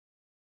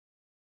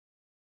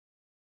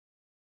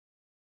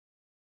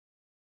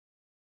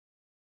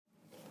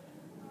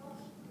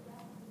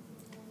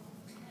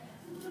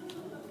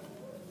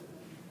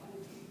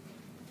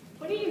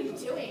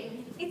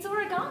doing? It's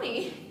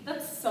origami.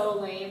 That's so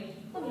lame.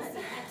 Let me see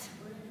that.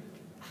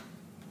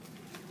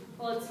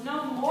 Well, it's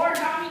no more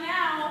origami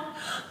now.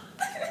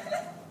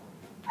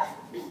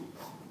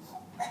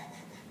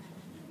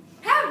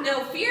 Have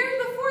no fear,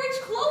 the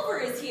 4-H Clover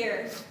is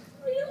here.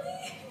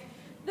 Really?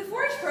 The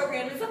 4-H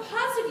program is a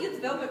positive youth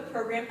development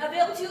program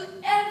available to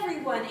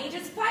everyone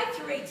ages 5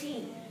 through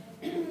 18.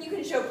 You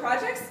can show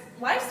projects,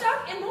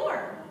 livestock, and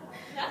more.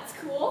 That's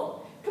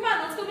cool. Come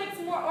on, let's go make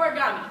some more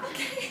origami.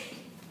 Okay.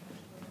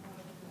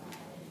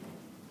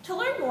 To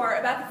learn more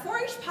about the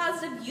 4-H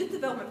Positive Youth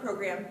Development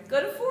Program,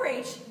 go to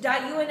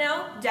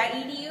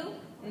 4h.unl.edu.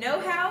 Know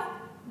how,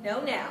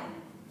 know now.